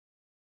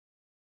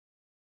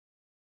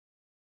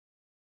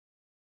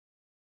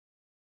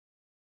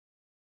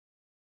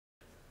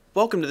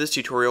Welcome to this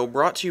tutorial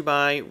brought to you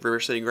by River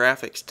City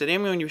Graphics. Today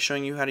I'm going to be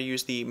showing you how to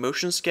use the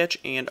motion sketch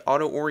and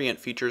auto-orient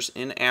features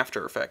in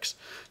After Effects.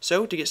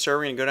 So to get started,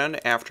 we're going to go down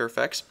to After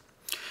Effects,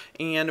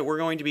 and we're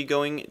going to be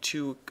going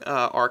to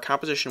our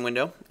composition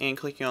window and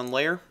clicking on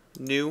Layer,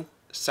 New,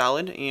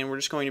 Solid, and we're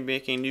just going to be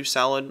making a new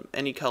solid,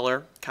 any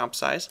color, comp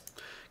size.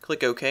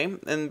 Click OK,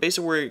 and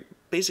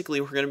basically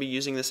we're going to be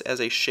using this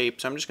as a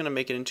shape, so I'm just going to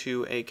make it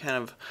into a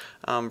kind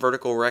of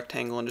vertical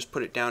rectangle and just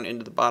put it down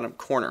into the bottom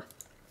corner.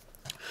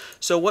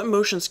 So what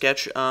motion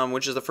sketch,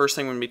 which is the first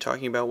thing we're going to be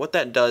talking about, what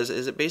that does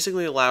is it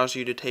basically allows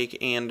you to take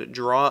and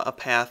draw a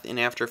path in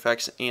After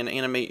Effects and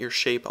animate your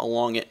shape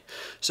along it.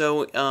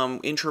 So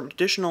in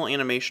traditional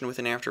animation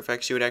within After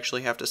Effects, you would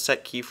actually have to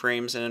set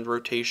keyframes and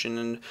rotation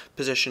and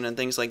position and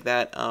things like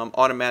that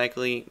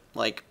automatically,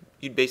 like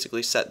you'd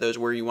basically set those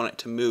where you want it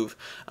to move.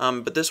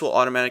 But this will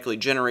automatically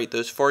generate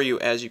those for you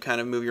as you kind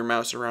of move your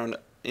mouse around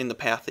in the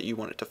path that you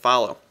want it to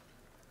follow.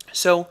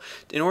 So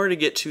in order to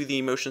get to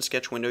the motion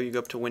sketch window, you go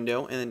up to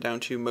Window and then down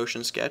to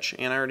Motion Sketch,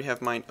 and I already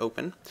have mine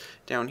open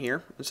down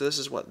here. And so this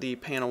is what the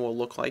panel will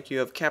look like. You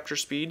have Capture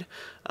Speed,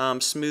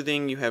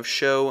 Smoothing, you have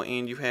Show,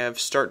 and you have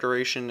Start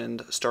Duration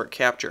and Start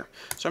Capture.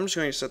 So I'm just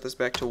going to set this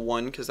back to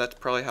 1 because that's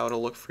probably how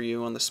it'll look for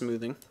you on the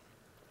smoothing.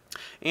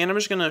 And I'm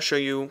just going to show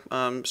you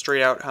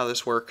straight out how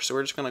this works. So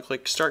we're just going to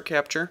click Start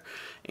Capture,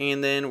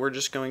 and then we're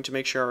just going to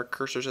make sure our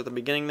cursor's at the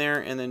beginning there,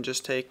 and then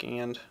just take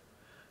and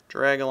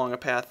drag along a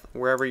path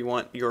wherever you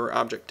want your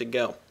object to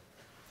go.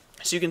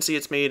 So you can see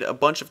it's made a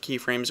bunch of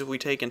keyframes. If we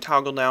take and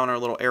toggle down our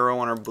little arrow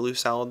on our blue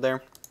solid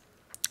there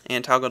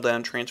and toggle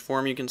down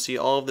transform, you can see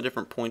all of the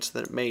different points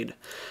that it made.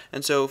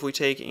 And so if we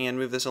take and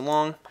move this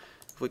along,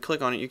 if we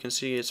click on it, you can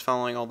see it's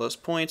following all those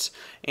points,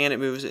 and it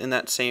moves in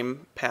that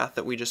same path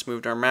that we just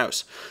moved our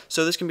mouse.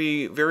 So this can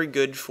be very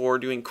good for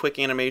doing quick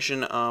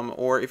animation,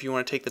 or if you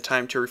want to take the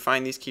time to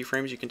refine these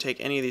keyframes, you can take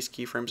any of these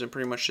keyframes and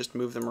pretty much just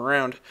move them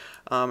around,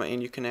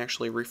 and you can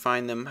actually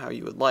refine them how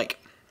you would like.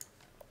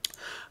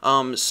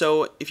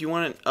 So if you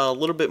want a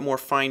little bit more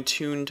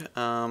fine-tuned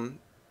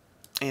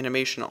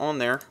animation on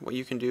there, what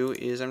you can do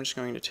is I'm just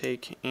going to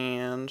take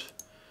and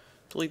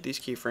delete these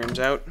keyframes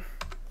out,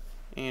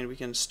 and we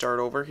can start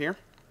over here.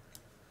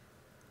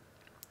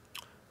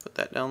 Put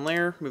that down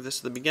there, move this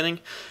to the beginning.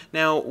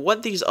 Now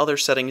what these other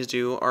settings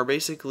do are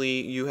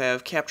basically you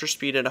have capture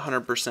speed at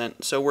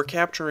 100%, so we're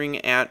capturing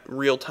at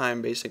real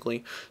time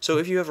basically. So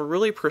if you have a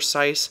really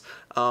precise,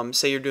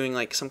 say you're doing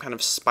like some kind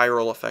of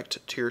spiral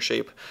effect to your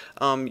shape,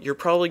 you're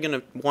probably going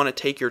to want to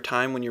take your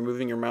time when you're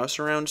moving your mouse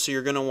around, so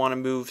you're going to want to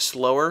move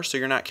slower, so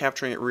you're not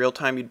capturing it real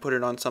time. You'd put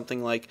it on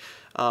something like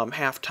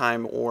half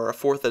time or a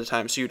fourth at a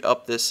time, so you'd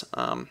up this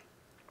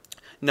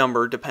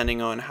number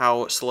depending on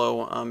how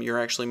slow you're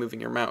actually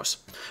moving your mouse.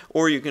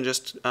 Or you can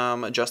just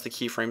adjust the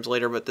keyframes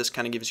later, but this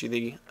kind of gives you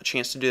the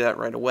chance to do that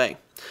right away.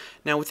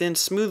 Now within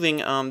smoothing,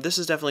 this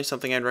is definitely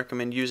something I'd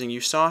recommend using.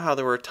 You saw how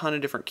there were a ton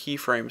of different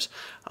keyframes.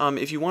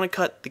 If you want to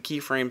cut the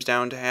keyframes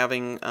down to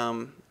having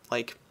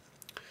like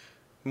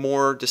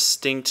more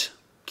distinct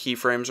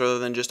keyframes rather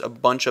than just a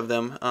bunch of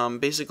them,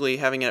 basically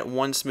having it at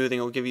one smoothing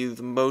will give you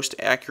the most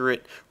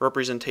accurate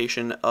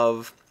representation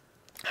of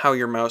how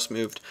your mouse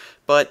moved.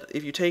 But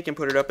if you take and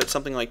put it up at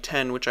something like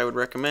 10, which I would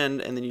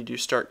recommend, and then you do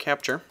Start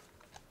Capture,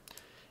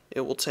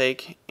 it will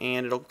take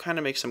and it'll kind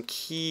of make some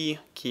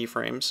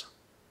keyframes.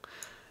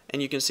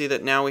 And you can see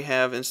that now we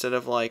have, instead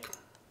of like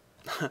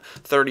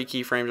 30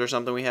 keyframes or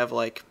something, we have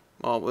like,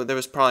 well, there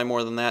was probably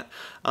more than that.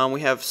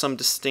 We have some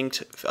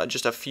distinct,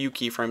 just a few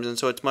keyframes, and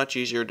so it's much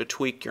easier to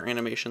tweak your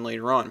animation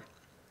later on.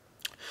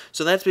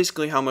 So that's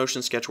basically how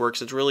Motion Sketch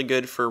works. It's really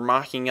good for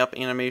mocking up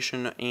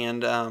animation,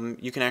 and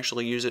you can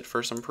actually use it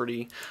for some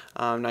pretty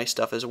nice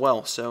stuff as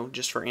well, so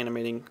just for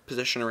animating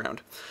position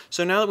around.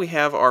 So now that we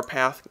have our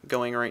path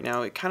going right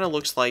now, it kind of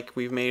looks like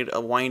we've made a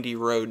windy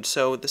road.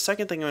 So the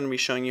second thing I'm going to be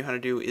showing you how to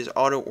do is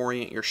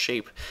auto-orient your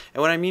shape.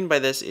 And what I mean by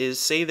this is,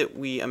 say that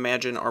we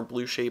imagine our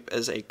blue shape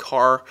as a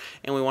car,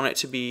 and we want it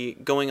to be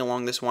going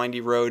along this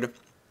windy road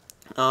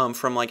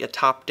from like a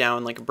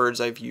top-down, like a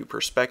bird's eye view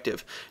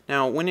perspective.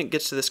 Now when it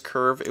gets to this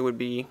curve, it would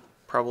be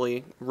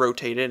probably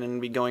rotated and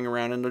be going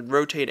around, and it would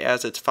rotate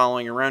as it's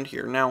following around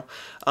here. Now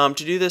to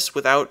do this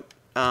without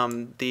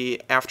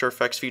the After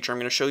Effects feature I'm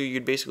going to show you,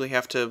 you'd basically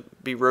have to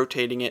be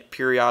rotating it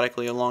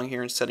periodically along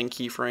here and setting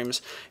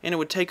keyframes, and it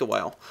would take a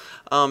while.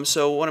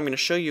 So what I'm going to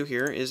show you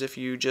here is, if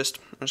you just,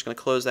 I'm just going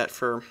to close that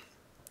for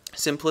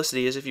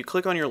simplicity, is if you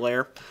click on your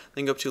layer,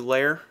 then go up to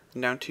Layer,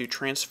 down to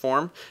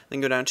Transform,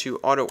 then go down to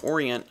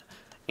Auto-Orient,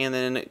 and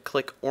then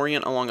click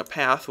Orient Along a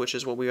Path, which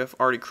is what we have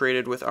already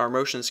created with our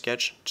motion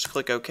sketch. Just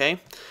click OK,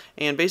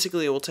 and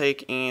basically it will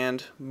take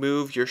and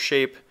move your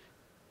shape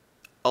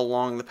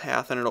along the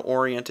path, and it'll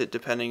orient it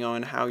depending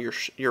on how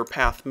your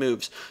path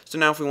moves. So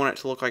now if we want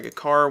it to look like a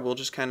car, we'll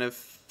just kind of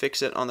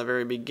fix it on the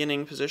very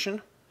beginning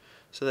position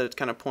so that it's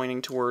kind of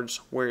pointing towards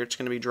where it's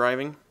going to be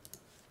driving.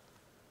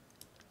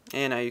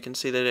 and now you can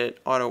see that it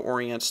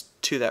auto-orients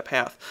to that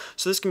path.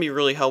 So this can be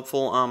really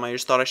helpful. I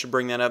just thought I should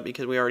bring that up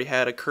because we already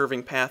had a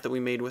curving path that we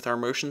made with our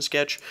motion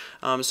sketch,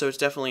 so it's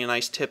definitely a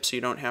nice tip so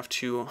you don't have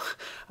to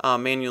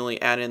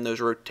manually add in those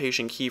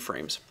rotation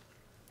keyframes.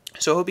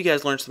 So I hope you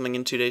guys learned something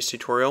in today's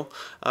tutorial.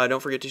 Don't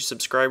forget to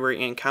subscribe,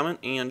 rate, and comment,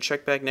 and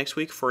check back next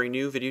week for a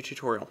new video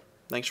tutorial.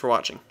 Thanks for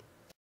watching.